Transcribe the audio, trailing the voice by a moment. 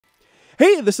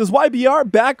Hey, this is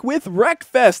WhyBeAre back with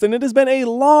Wreckfest, and it has been a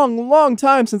long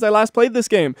time since I last played this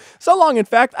game. So long, in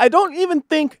fact, I don't even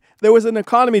think there was an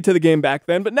economy to the game back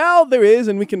then, but now there is,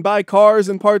 and we can buy cars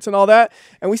and parts and all that.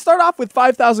 And we start off with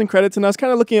 5,000 credits, and I was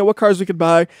kind of looking at what cars we could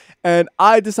buy, and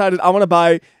I decided I want to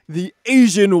buy the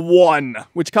Asian one,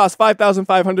 which costs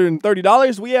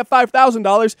 $5,530. We have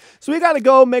 $5,000, so we got to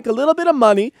go make a little bit of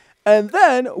money, and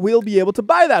then we'll be able to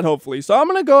buy that, hopefully. So I'm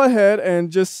going to go ahead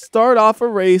and just start off a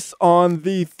race on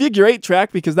the figure 8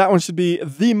 track, because that one should be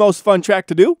the most fun track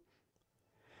to do.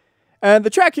 And the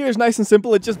track here is nice and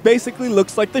simple. It just basically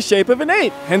looks like the shape of an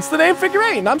 8, hence the name figure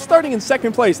 8. And I'm starting in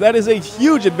 2nd place. That is a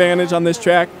huge advantage on this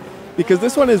track, because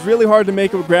this one is really hard to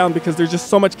make up ground because there's just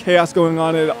so much chaos going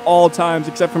on at all times,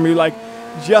 except for maybe like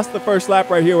just the first lap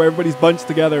right here where everybody's bunched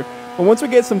together. But once we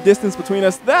get some distance between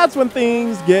us, that's when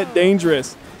things get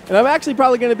dangerous. And I'm actually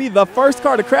probably going to be the first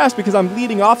car to crash because I'm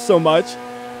leading off so much.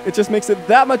 It just makes it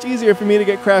that much easier for me to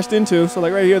get crashed into. So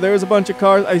like right here, there's a bunch of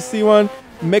cars. I see one,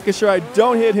 making sure I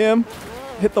don't hit him.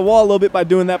 Hit the wall a little bit by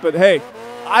doing that, but hey,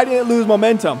 I didn't lose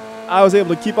momentum. I was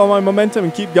able to keep on my momentum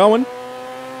and keep going.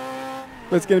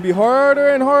 But it's going to be harder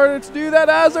and harder to do that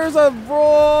as there's a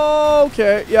roll.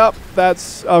 Okay, yep,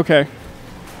 that's okay.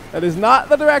 That is not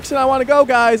the direction I want to go,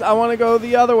 guys. I want to go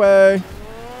the other way.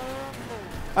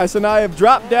 All right, so now I have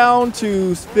dropped down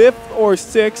to 5th or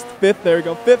 6th. 5th, there we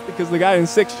go, 5th, because the guy in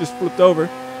 6th just flipped over.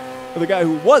 Or the guy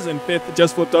who was in 5th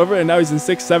just flipped over, and now he's in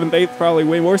 6th, 7th, 8th, probably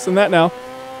way worse than that now. So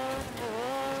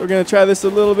we're going to try this a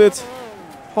little bit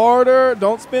harder.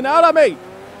 Don't spin out on me.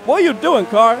 What are you doing,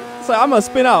 car? It's like, I'm going to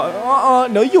spin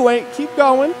out. No, you ain't. Keep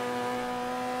going.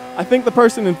 I think the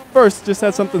person in 1st just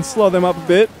had something slow them up a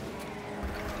bit.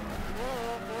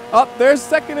 Up there's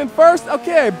 2nd and 1st.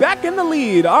 Okay, back in the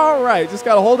lead. All right, just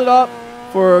got to hold it up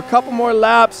for a couple more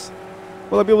laps.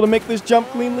 Will I be able to make this jump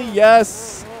cleanly?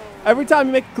 Yes. Every time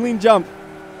you make a clean jump,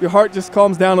 your heart just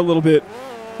calms down a little bit.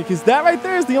 Because that right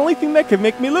there is the only thing that can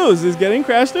make me lose, is getting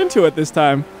crashed into it this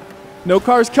time. No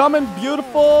cars coming.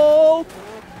 Beautiful.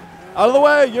 Out of the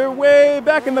way. You're way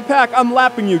back in the pack. I'm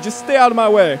lapping you. Just stay out of my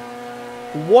way.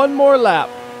 One more lap.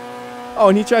 Oh,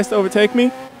 and he tries to overtake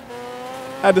me.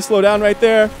 Had to slow down right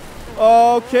there.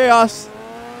 Oh, chaos.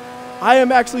 I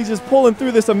am actually just pulling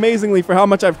through this amazingly for how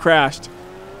much I've crashed.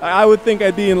 I would think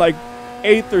I'd be in like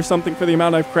 8th or something for the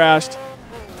amount I've crashed.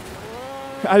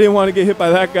 I didn't want to get hit by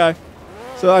that guy.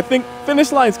 So I think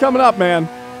finish line's coming up, man.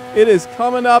 It is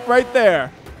coming up right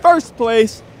there. 1st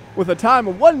place with a time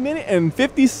of 1 minute and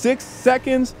 56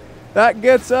 seconds. That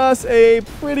gets us a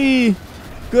pretty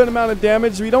good amount of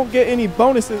damage. We don't get any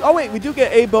bonuses. Oh wait, we do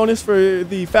get a bonus for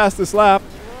the fastest lap.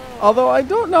 Although I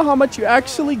don't know how much you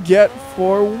actually get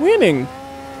for winning.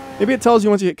 Maybe it tells you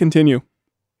once you hit continue.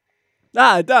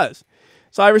 Ah, it does.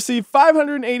 So I received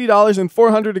 $580 and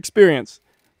 400 experience.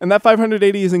 And that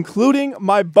 580 is including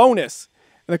my bonus.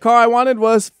 And the car I wanted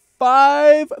was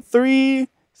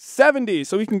 5370.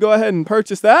 So we can go ahead and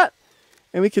purchase that.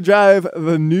 And we can drive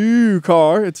the new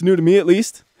car. It's new to me, at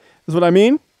least. Is what I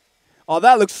mean. Oh,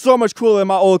 that looks so much cooler than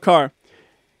my old car.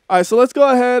 All right, so let's go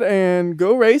ahead and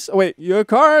go race. Oh, wait, your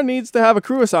car needs to have a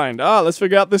crew assigned. Let's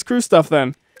figure out this crew stuff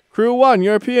then. Crew 1,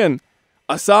 European.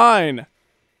 Assign.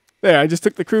 There, I just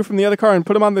took the crew from the other car and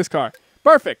put them on this car.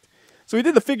 Perfect. So we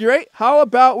did the figure 8. How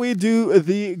about we do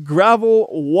the gravel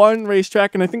 1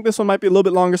 racetrack? And I think this one might be a little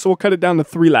bit longer, so we'll cut it down to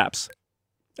 3 laps.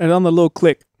 And on the little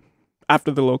click.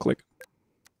 After the little click.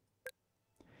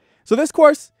 So this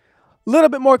course, a little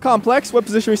bit more complex. What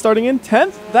position are we starting in?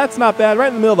 10th? That's not bad. Right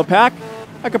in the middle of the pack.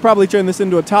 I could probably turn this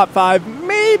into a top 5.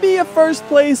 Maybe a 1st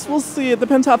place. We'll see. It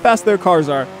depends how fast their cars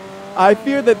are. I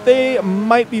fear that they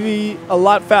might be a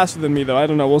lot faster than me, though. I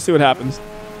don't know. We'll see what happens.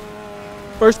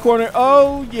 1st corner.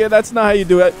 Oh, yeah, that's not how you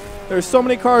do it. There's so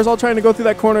many cars all trying to go through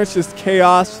that corner. It's just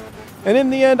chaos. And in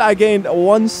the end, I gained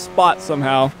 1 spot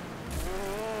somehow.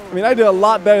 I mean, I did a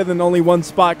lot better than only 1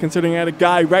 spot, considering I had a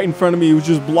guy right in front of me who was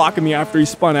just blocking me after he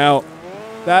spun out.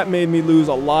 That made me lose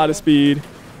a lot of speed.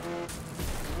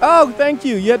 Oh, thank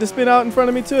you. You had to spin out in front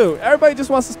of me, too. Everybody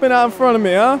just wants to spin out in front of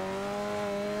me, huh?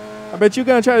 I bet you're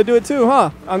going to try to do it, too,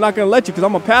 huh? I'm not going to let you because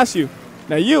I'm going to pass you.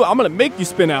 Now I'm going to make you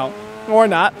spin out. Or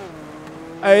not.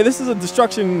 Hey, this is a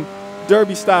destruction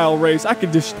derby-style race. I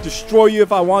could just destroy you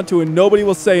if I want to, and nobody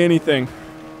will say anything.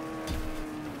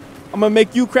 I'm going to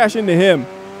make you crash into him.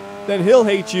 Then he'll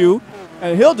hate you,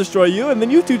 and he'll destroy you, and then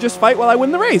you two just fight while I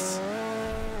win the race.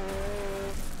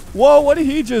 Whoa, what did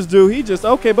he just do?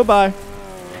 Okay, bye-bye.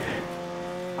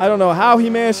 I don't know how he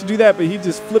managed to do that, but he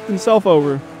just flipped himself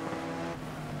over.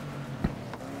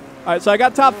 All right, so I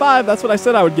got top 5. That's what I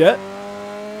said I would get.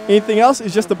 Anything else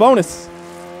is just a bonus.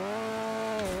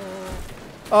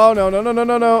 Oh,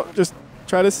 no. Just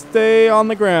try to stay on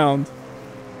the ground.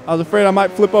 I was afraid I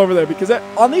might flip over there because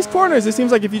on these corners, it seems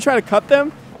like if you try to cut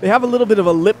them, they have a little bit of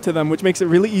a lip to them, which makes it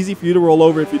really easy for you to roll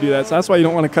over if you do that. So that's why you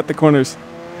don't want to cut the corners.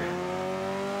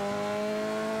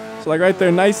 So like right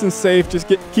there, nice and safe, just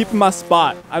keeping my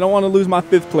spot. I don't want to lose my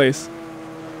 5th place.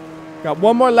 Got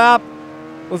one more lap.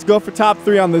 Let's go for top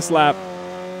 3 on this lap.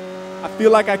 I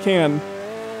feel like I can.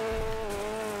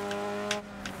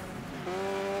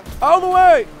 All the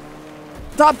way!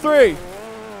 Top 3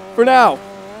 for now.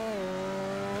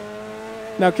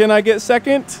 Now, can I get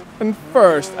 2nd and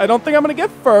 1st? I don't think I'm going to get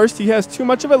 1st. He has too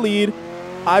much of a lead.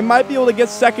 I might be able to get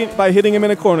 2nd by hitting him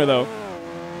in a corner, though.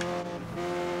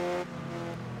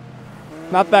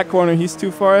 Not that corner. He's too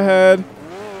far ahead.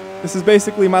 This is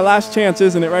basically my last chance,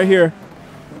 isn't it, right here?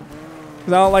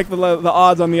 Because I don't like the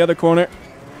odds on the other corner.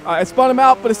 I spun him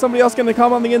out, but is somebody else going to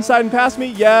come on the inside and pass me?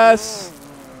 Yes.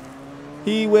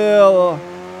 He will.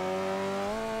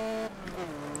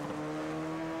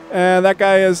 And that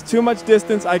guy has too much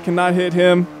distance. I cannot hit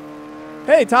him.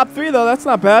 Hey, top 3, though. That's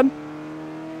not bad.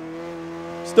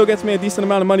 Still gets me a decent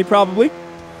amount of money, probably.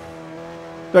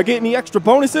 Do I get any extra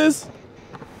bonuses?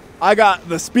 I got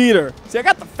the speeder. See, I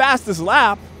got the fastest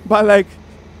lap by like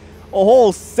a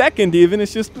whole second even.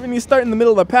 It's just when you start in the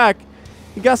middle of the pack,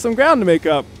 you got some ground to make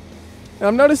up. And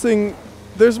I'm noticing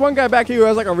there's one guy back here who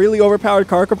has like a really overpowered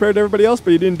car compared to everybody else,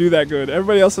 but he didn't do that good.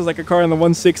 Everybody else has like a car in the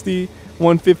 160,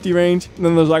 150 range. And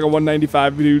then there's like a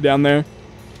 195 dude down there.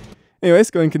 Anyways,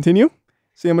 go ahead and continue.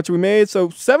 See how much we made. So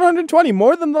 720,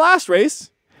 more than the last race.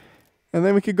 And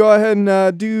then we could go ahead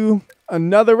and do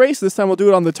another race. This time we'll do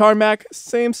it on the tarmac.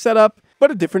 Same setup,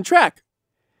 but a different track.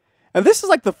 And this is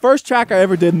like the first track I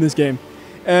ever did in this game.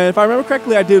 And if I remember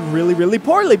correctly, I did really, really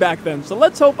poorly back then. So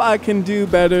let's hope I can do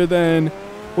better than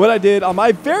what I did on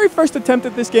my very first attempt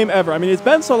at this game ever. I mean, it's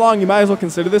been so long, you might as well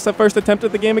consider this a first attempt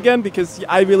at the game again, because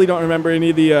I really don't remember any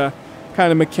of the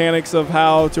kind of mechanics of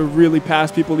how to really pass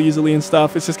people easily and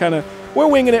stuff. It's just kind of, we're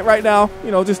winging it right now.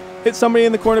 You know, just hit somebody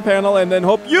in the corner panel and then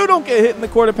hope you don't get hit in the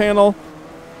corner panel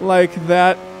like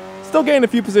that. Still gained a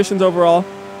few positions overall.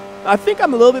 I think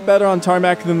I'm a little bit better on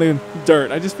tarmac than the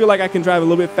dirt. I just feel like I can drive a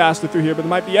little bit faster through here, but it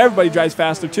might be everybody drives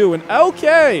faster too. And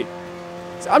okay,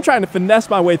 so I'm trying to finesse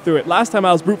my way through it. Last time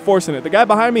I was brute forcing it. The guy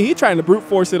behind me, he's trying to brute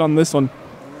force it on this one.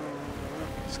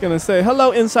 Just gonna say hello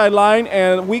inside line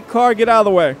and weak car, get out of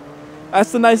the way.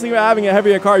 That's the nice thing about having a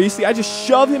heavier car. You see, I just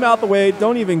shove him out the way,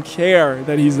 don't even care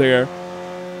that he's there.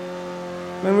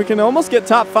 Then we can almost get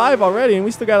top 5 already, and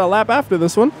we still got a lap after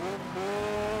this one.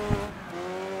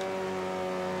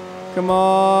 Come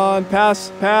on,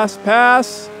 pass, pass,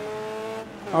 pass.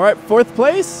 All right, 4th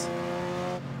place.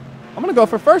 I'm gonna go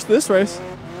for 1st this race.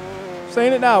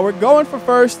 Saying it now, we're going for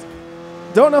 1st.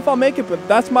 Don't know if I'll make it, but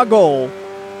that's my goal.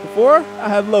 Before, I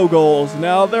had low goals,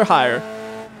 now they're higher.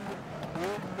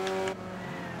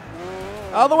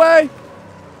 Out of the way.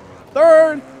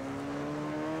 3rd.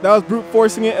 That was brute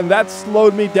forcing it, and that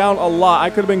slowed me down a lot. I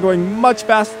could have been going much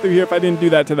faster through here if I didn't do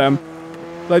that to them.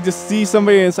 So I just see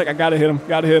somebody, and it's like, I gotta hit him,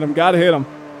 gotta hit him, gotta hit him.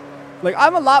 Like,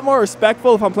 I'm a lot more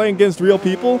respectful if I'm playing against real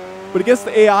people, but against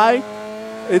the AI,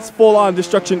 it's full-on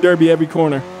destruction derby every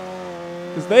corner.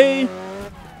 Because they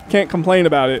can't complain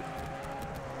about it.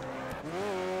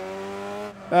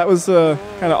 That was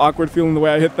kind of awkward feeling the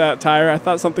way I hit that tire. I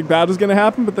thought something bad was going to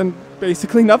happen, but then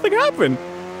basically nothing happened.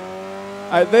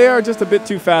 They are just a bit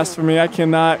too fast for me. I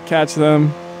cannot catch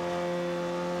them.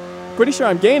 Pretty sure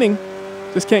I'm gaining.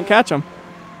 Just can't catch them.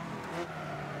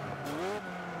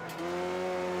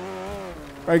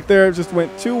 Right there, it just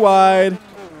went too wide.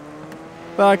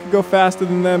 Thought I could go faster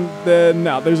than them. Then,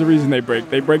 no, there's a reason they brake.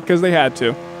 They brake because they had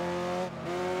to.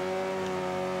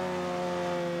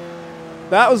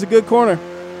 That was a good corner.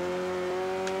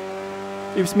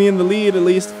 Keeps me in the lead, at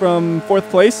least from 4th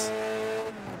place.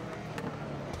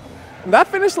 And that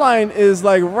finish line is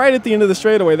like right at the end of the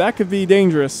straightaway. That could be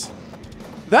dangerous.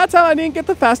 That's how I didn't get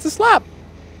the fastest lap.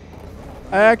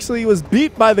 I actually was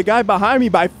beat by the guy behind me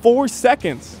by 4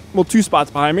 seconds. Well, 2 spots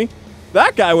behind me.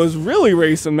 That guy was really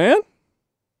racing, man.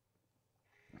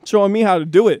 Showing me how to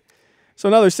do it. So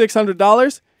another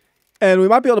 $600. And we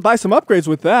might be able to buy some upgrades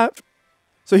with that.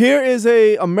 So here is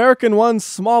a American one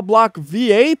small block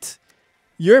V8.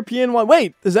 European one.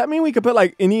 Wait, does that mean we could put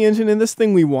like any engine in this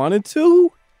thing we wanted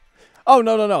to? Oh,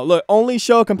 no, no, no. Look, only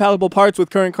show compatible parts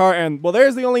with current car. And, well,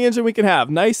 there's the only engine we can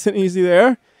have. Nice and easy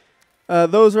there.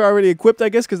 Those are already equipped, I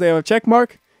guess, because they have a check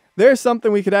mark. There's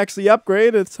something we could actually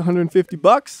upgrade. It's 150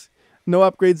 bucks. No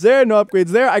upgrades there, no upgrades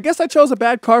there. I guess I chose a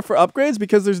bad car for upgrades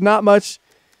because there's not much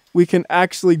we can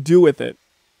actually do with it.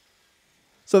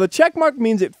 So the check mark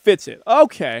means it fits it.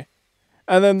 Okay.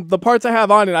 And then the parts I have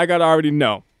on it, I got to already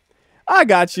know. I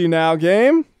got you now,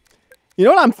 game. You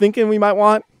know what I'm thinking we might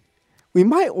want? We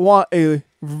might want a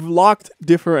locked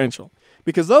differential.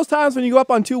 Because those times when you go up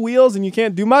on two wheels and you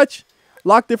can't do much,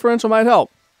 locked differential might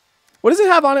help. What does it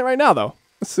have on it right now, though?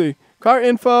 Let's see. Car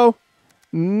info.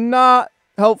 Not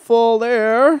helpful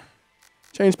there.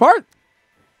 Change part.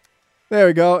 There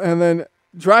we go. And then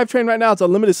drivetrain right now, it's a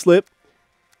limited slip.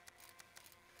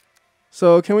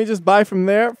 So can we just buy from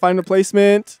there? Find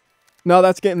replacement. No,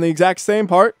 that's getting the exact same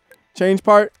part. Change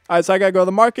part. All right, so I got to go to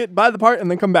the market, buy the part,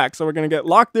 and then come back. So we're going to get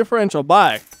locked differential,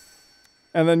 buy.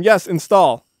 And then, yes,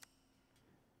 install.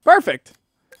 Perfect.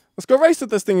 Let's go race with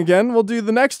this thing again. We'll do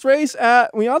the next race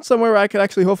at, we on somewhere where I could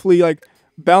actually hopefully like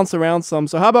bounce around some.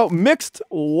 So how about mixed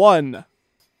 1?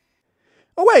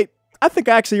 Oh, wait. I think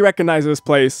I actually recognize this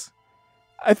place.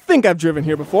 I think I've driven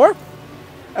here before.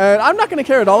 And I'm not going to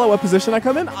care at all at what position I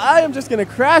come in. I am just going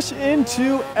to crash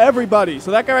into everybody.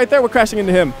 So that guy right there, we're crashing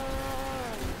into him.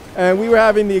 And we were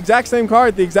having the exact same car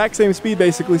at the exact same speed,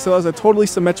 basically. So it was a totally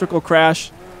symmetrical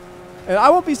crash. And I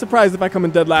won't be surprised if I come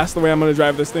in dead last the way I'm going to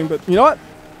drive this thing. But you know what?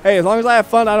 Hey, as long as I have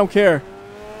fun, I don't care.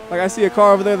 Like I see a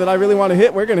car over there that I really want to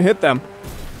hit, we're going to hit them.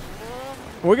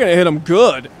 We're going to hit them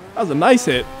good. That was a nice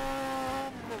hit.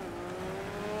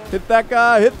 Hit that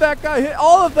guy, hit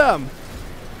all of them.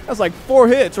 That's like 4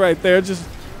 hits right there. Just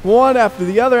one after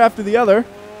the other after the other.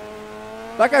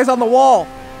 That guy's on the wall.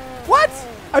 What?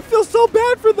 I feel so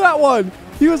bad for that one.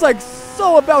 He was like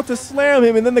so about to slam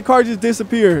him and then the car just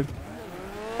disappeared.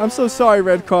 I'm so sorry,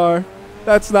 red car.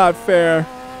 That's not fair.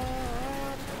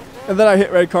 And then I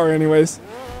hit red car anyways.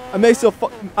 I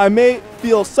may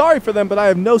feel sorry for them, but I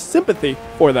have no sympathy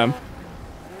for them.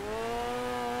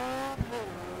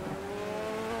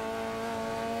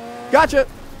 Gotcha.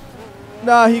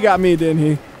 Nah, he got me, didn't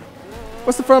he?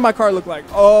 What's the front of my car look like?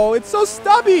 Oh, it's so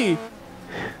stubby.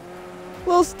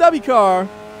 Little stubby car.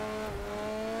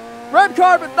 Red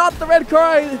car, but not the red car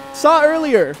I saw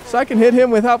earlier. So I can hit him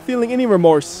without feeling any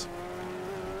remorse.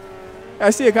 I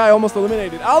see a guy almost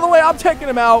eliminated. Out of the way, I'm taking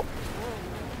him out.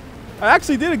 I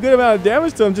actually did a good amount of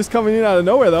damage to him just coming in out of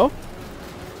nowhere, though.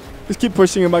 Just keep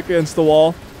pushing him up against the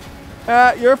wall.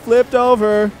 You're flipped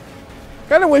over.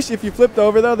 Kind of wish if you flipped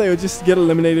over, though, they would just get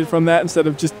eliminated from that instead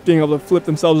of just being able to flip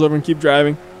themselves over and keep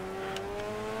driving.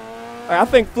 I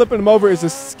think flipping them over is a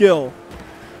skill.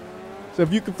 So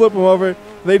if you can flip them over,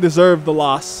 they deserve the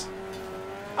loss.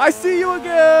 I see you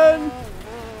again.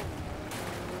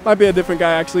 Might be a different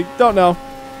guy, actually. Don't know.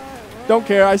 Don't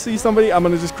care. I see somebody. I'm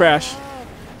going to just crash.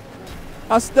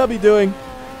 How's Stubby doing?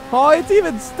 Oh, it's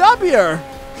even stubbier.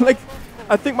 Like,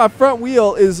 I think my front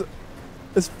wheel is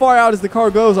as far out as the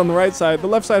car goes on the right side. The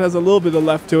left side has a little bit of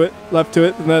left to it,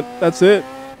 and that's it.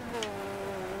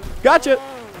 Gotcha.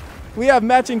 We have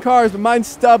matching cars, but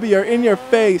mine's stubbier, in your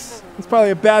face. It's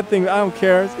probably a bad thing. I don't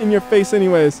care. It's in your face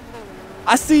anyways.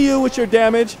 I see you with your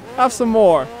damage. Have some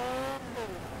more.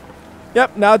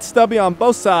 Yep, now it's stubby on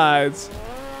both sides.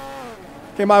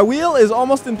 Okay, my wheel is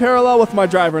almost in parallel with my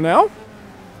driver now.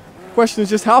 Question is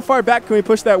just how far back can we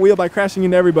push that wheel by crashing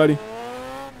into everybody?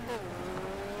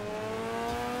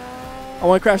 I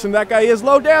want to crash into that guy. He has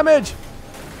low damage.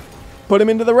 Put him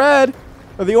into the red.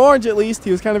 Or the orange at least.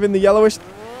 He was kind of in the yellowish.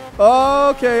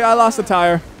 Okay, I lost a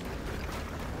tire.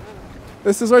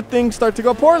 This is where things start to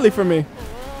go poorly for me.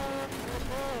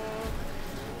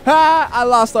 Ha! I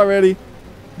lost already.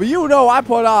 But you know I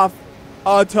put off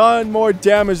a ton more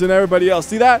damage than everybody else.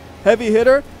 See that? Heavy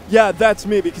hitter? Yeah, that's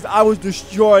me because I was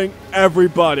destroying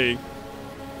everybody.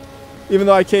 Even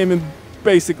though I came in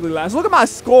basically last. Look at my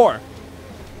score.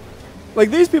 Like,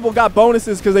 these people got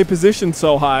bonuses because they positioned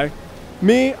so high.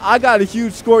 Me, I got a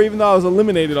huge score even though I was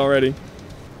eliminated already.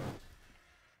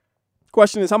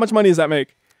 Question is, how much money does that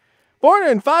make?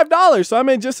 $405. So I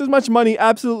made just as much money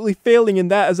absolutely failing in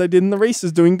that as I did in the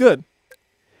races doing good.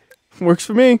 Works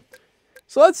for me.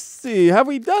 So let's see. Have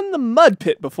we done the mud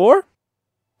pit before?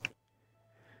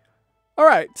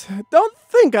 Alright. Don't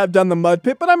think I've done the mud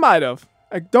pit, but I might have.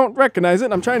 I don't recognize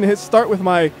it. I'm trying to hit start with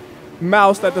my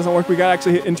mouse. That doesn't work. We gotta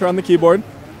actually hit enter on the keyboard.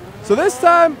 So this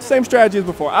time, same strategy as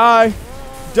before. I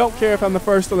don't care if I'm the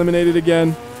first eliminated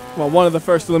again. Well, one of the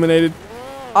first eliminated.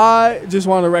 I just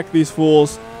want to wreck these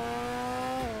fools.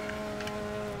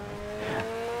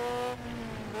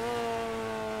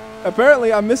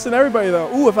 Apparently, I'm missing everybody,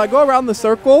 though. Ooh, if I go around the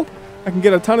circle, I can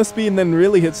get a ton of speed and then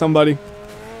really hit somebody.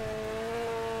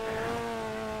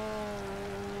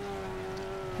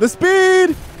 The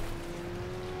speed!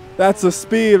 That's the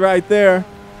speed right there.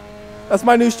 That's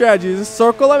my new strategy. Just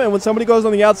circle them, and when somebody goes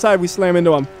on the outside, we slam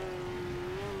into them.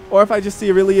 Or if I just see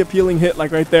a really appealing hit,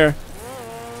 like right there.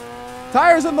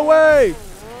 Tires in the way!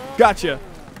 Gotcha.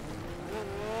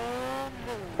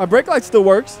 My brake light still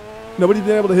works. Nobody's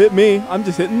been able to hit me. I'm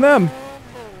just hitting them.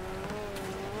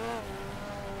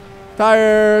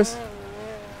 Tires.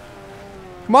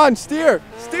 Come on, steer.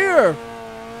 Steer.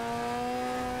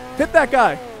 Hit that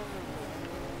guy.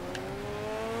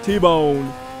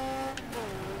 T-bone.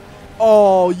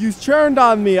 Oh, you turned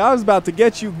on me. I was about to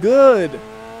get you good.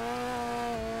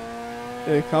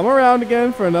 Okay, come around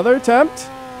again for another attempt.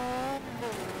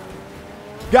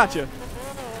 Gotcha.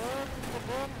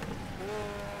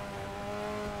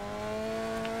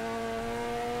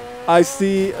 I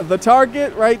see the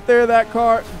target right there, that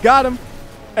car. Got him.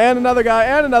 And another guy,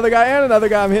 and another guy, and another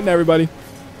guy. I'm hitting everybody.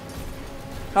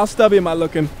 How stubby am I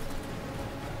looking?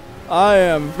 I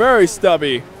am very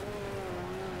stubby.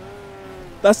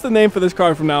 That's the name for this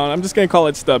car from now on. I'm just going to call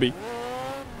it Stubby.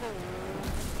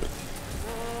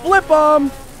 Flip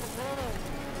them.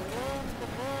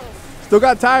 Still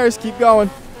got tires. Keep going.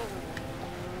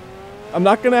 I'm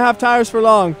not going to have tires for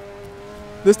long.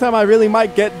 This time I really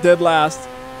might get dead last.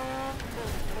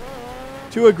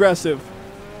 Too aggressive.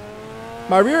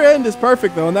 My rear end is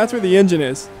perfect though, and that's where the engine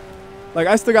is. Like,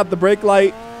 I still got the brake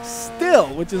light still,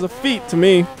 which is a feat to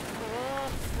me.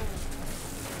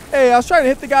 Hey, I was trying to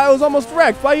hit the guy who was almost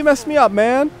wrecked. Why you messed me up,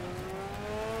 man?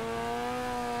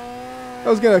 I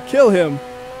was gonna kill him.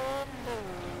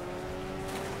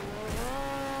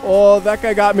 Oh, that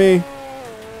guy got me.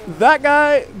 That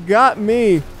guy got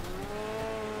me.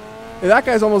 Hey, that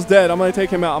guy's almost dead. I'm gonna take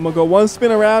him out. I'm gonna go one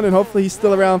spin around and hopefully he's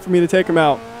still around for me to take him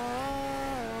out.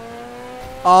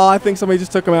 Oh, I think somebody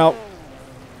just took him out.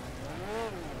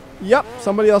 Yep,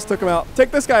 somebody else took him out.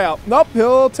 Take this guy out. Nope,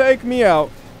 he'll take me out.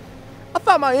 I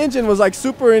thought my engine was like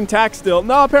super intact still.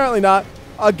 No, apparently not.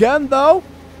 Again, though,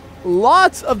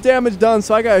 lots of damage done,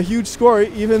 so I got a huge score,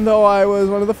 even though I was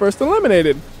one of the first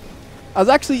eliminated. I was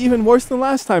actually even worse than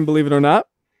last time, believe it or not.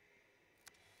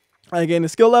 I gained a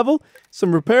skill level,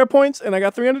 some repair points, and I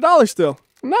got $300 still.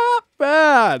 Not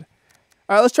bad.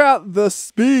 All right, let's try out the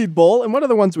Speed Bowl. And what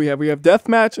other ones we have? We have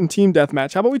Deathmatch and Team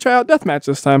Deathmatch. How about we try out Deathmatch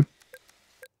this time?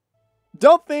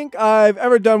 Don't think I've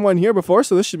ever done one here before,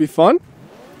 so this should be fun.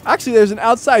 Actually, there's an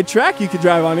outside track you could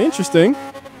drive on. Interesting.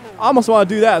 I almost want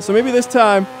to do that. So maybe this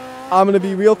time I'm going to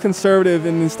be real conservative,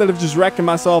 and instead of just wrecking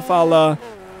myself, I'll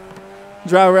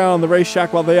drive around on the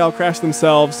racetrack while they all crash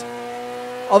themselves.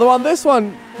 Although on this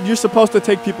one, you're supposed to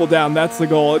take people down. That's the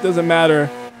goal. It doesn't matter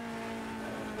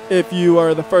if you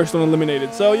are the first one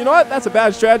eliminated. So you know what? That's a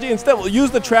bad strategy. Instead, we'll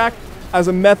use the track as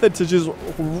a method to just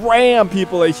ram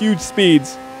people at huge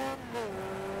speeds.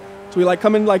 So we like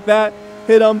come in like that,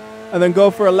 hit them, and then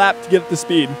go for a lap to get the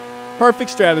speed. Perfect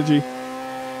strategy.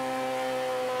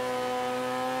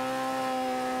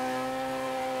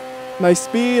 Nice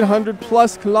speed,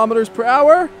 100+ kilometers per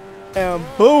hour, and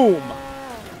boom.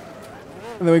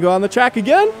 And then we go on the track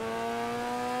again.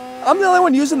 I'm the only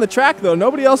one using the track though.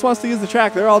 Nobody else wants to use the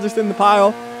track. They're all just in the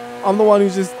pile. I'm the one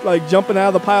who's just like jumping out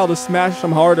of the pile to smash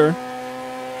them harder.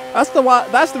 That's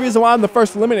the reason why I'm the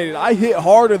first eliminated. I hit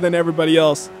harder than everybody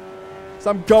else. So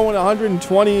I'm going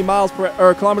 120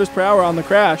 kilometers per hour on the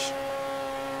crash.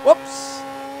 Whoops.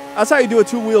 That's how you do a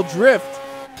two-wheel drift.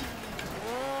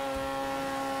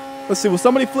 Let's see, will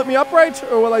somebody flip me upright,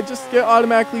 or will I just get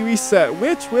automatically reset?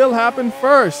 Which will happen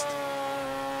first?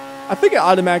 I think it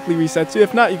automatically resets you.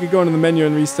 If not, you could go into the menu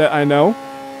and reset, I know.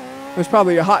 There's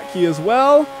probably a hotkey as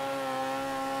well.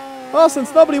 Well,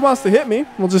 since nobody wants to hit me,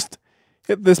 we'll just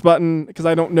hit this button because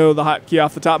I don't know the hotkey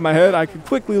off the top of my head. I could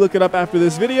quickly look it up after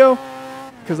this video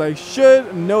because I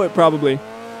should know it probably.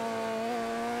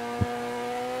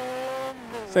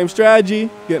 Same strategy,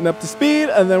 getting up to speed,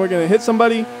 and then we're going to hit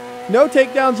somebody. No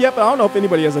takedowns yet, but I don't know if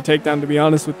anybody has a takedown, to be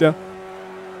honest with you.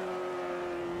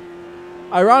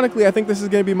 Ironically, I think this is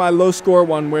going to be my low score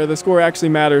one, where the score actually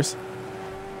matters.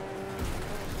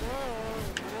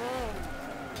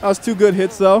 That was 2 good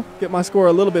hits, though. Get my score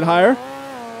a little bit higher.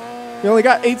 We only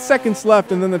got 8 seconds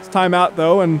left, and then it's timeout,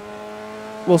 though, and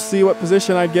we'll see what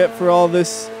position I get for all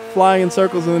this flying in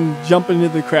circles and then jumping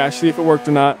into the crash, see if it worked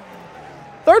or not.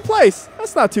 3rd place.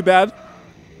 That's not too bad.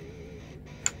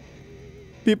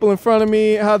 People in front of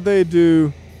me, how'd they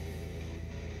do?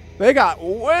 They got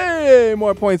way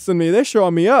more points than me. They're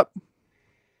showing me up.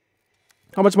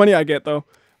 How much money I get, though?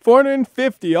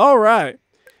 450. All right.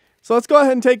 So let's go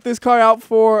ahead and take this car out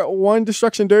for one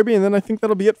Destruction Derby, and then I think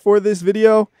that'll be it for this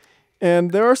video.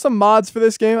 And there are some mods for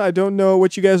this game. I don't know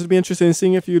what you guys would be interested in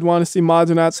seeing, if you'd want to see mods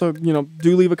or not. So, you know,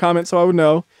 do leave a comment so I would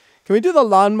know. Can we do the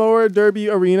Lawnmower Derby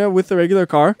Arena with the regular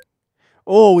car?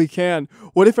 Oh, we can.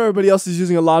 What if everybody else is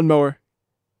using a lawnmower?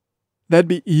 That'd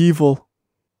be evil.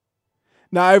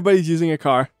 Now everybody's using a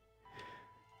car.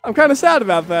 I'm kind of sad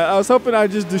about that. I was hoping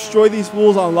I'd just destroy these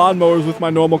fools on lawnmowers with my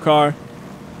normal car.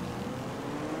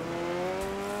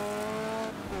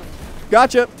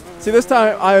 Gotcha. See, this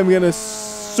time I am going to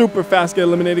super fast get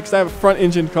eliminated because I have a front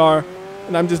engine car.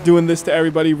 And I'm just doing this to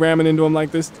everybody, ramming into them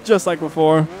like this, just like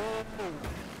before.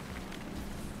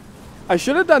 I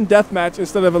should have done deathmatch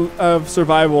instead of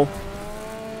survival.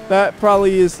 That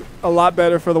probably is a lot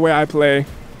better for the way I play.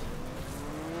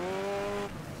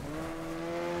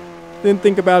 Didn't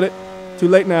think about it. Too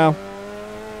late now.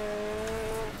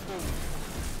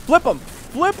 Flip him!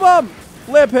 Flip him!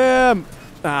 Flip him!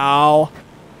 Ow.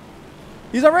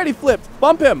 He's already flipped.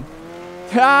 Bump him.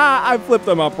 Ah, I flipped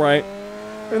him upright.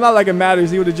 It's not like it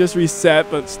matters. He would have just reset,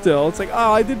 but still. It's like,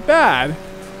 oh, I did bad.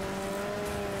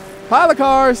 Pile of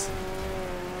cars.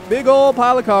 Big old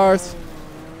pile of cars.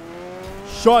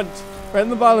 Shunt. Right in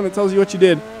the bottom, it tells you what you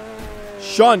did.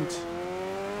 Shunt.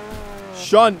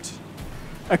 Shunt.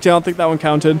 Actually, I don't think that one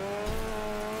counted.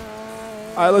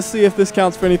 All right, let's see if this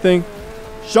counts for anything.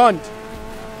 Shunt.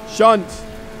 Shunt.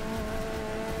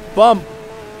 Bump.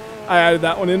 I added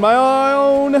that one in my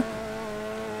own.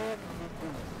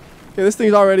 Okay, this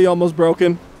thing's already almost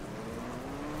broken.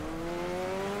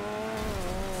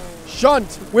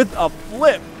 Shunt with a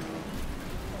flip.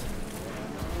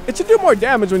 It should do more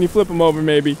damage when you flip them over,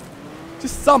 maybe.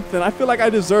 Just something. I feel like I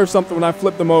deserve something when I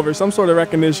flip them over. Some sort of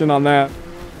recognition on that.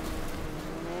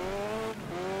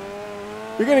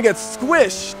 You're gonna get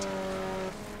squished.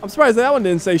 I'm surprised that one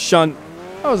didn't say shunt.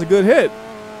 That was a good hit.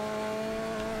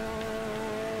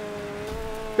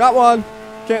 Got one.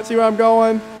 Can't see where I'm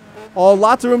going. Oh,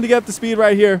 lots of room to get up to speed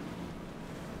right here.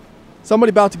 Somebody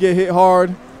about to get hit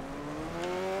hard.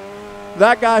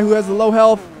 That guy who has the low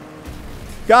health.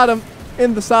 Got him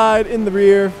in the side, in the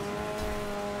rear.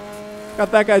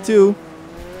 Got that guy too.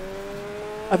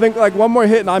 I think like one more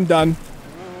hit and I'm done.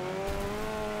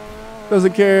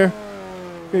 Doesn't care.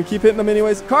 Gonna keep hitting them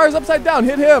anyways. Car's upside down.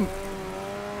 Hit him.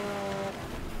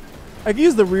 I could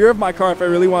use the rear of my car if I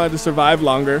really wanted to survive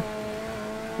longer.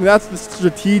 And that's the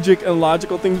strategic and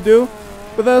logical thing to do.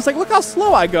 But then it's like, look how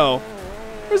slow I go.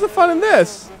 Where's the fun in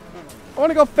this? I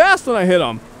want to go fast when I hit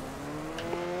them.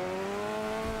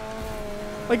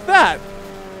 Like that.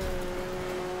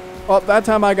 Oh, that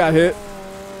time I got hit.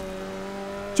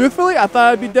 Truthfully, I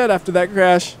thought I'd be dead after that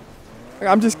crash. Like,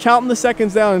 I'm just counting the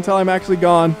seconds down until I'm actually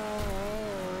gone.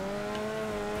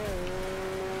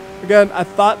 Again, I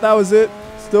thought that was it.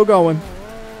 Still going.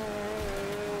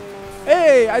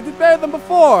 Hey, I did better than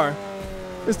before.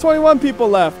 There's 21 people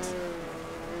left.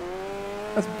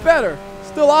 That's better.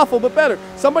 Still awful, but better.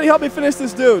 Somebody help me finish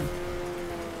this dude.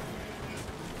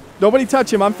 Nobody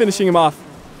touch him. I'm finishing him off.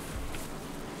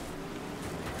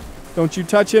 Don't you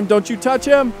touch him. Don't you touch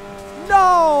him.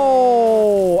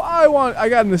 No! I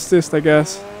got an assist, I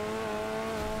guess.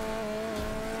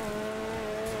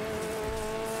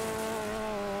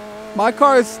 My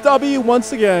car is stubby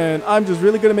once again. I'm just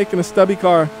really good at making a stubby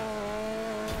car.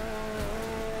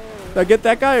 Did I get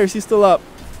that guy or is he still up?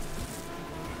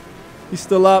 He's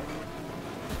still up.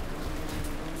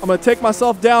 I'm going to take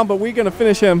myself down, but we're going to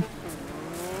finish him.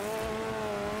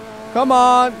 Come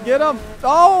on. Get him.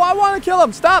 Oh, I want to kill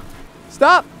him. Stop.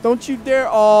 Stop. Don't you dare.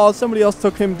 Oh, somebody else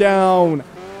took him down.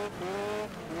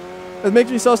 That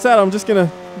makes me so sad. I'm just going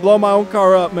to blow my own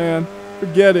car up, man.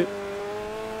 Forget it.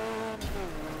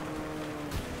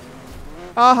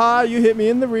 Aha, you hit me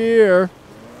in the rear.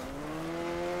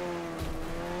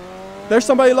 There's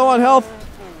somebody low on health.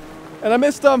 And I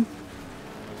missed them.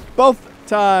 Both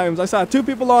times. I saw two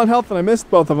people low on health and I missed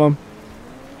both of them.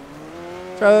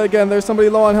 Try that again. There's somebody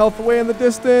low on health way in the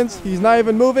distance. He's not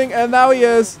even moving. And now he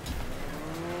is.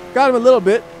 Got him a little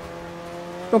bit.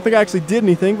 Don't think I actually did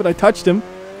anything, but I touched him.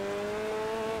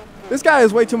 This guy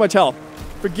has way too much health.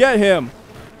 Forget him.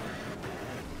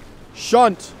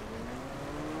 Shunt.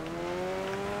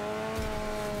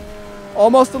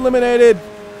 Almost eliminated.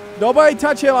 Nobody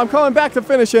touch him. I'm coming back to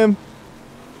finish him.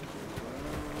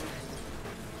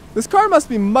 This car must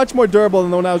be much more durable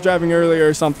than the one I was driving earlier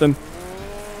or something.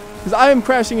 Because I am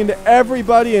crashing into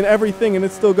everybody and everything and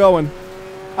it's still going.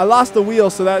 I lost the wheel,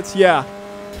 so that's, yeah.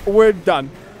 We're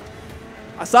done.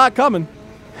 I saw it coming.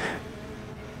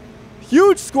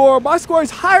 Huge score. My score is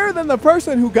higher than the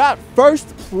person who got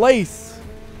first place.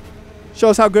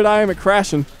 Shows how good I am at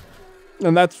crashing.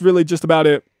 And that's really just about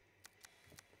it.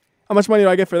 How much money do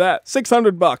I get for that?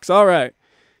 $600. All right.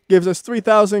 Gives us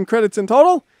 3,000 credits in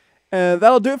total. And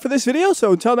that'll do it for this video.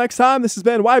 So until next time, this has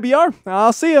been WhyBeAre.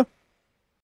 I'll see you.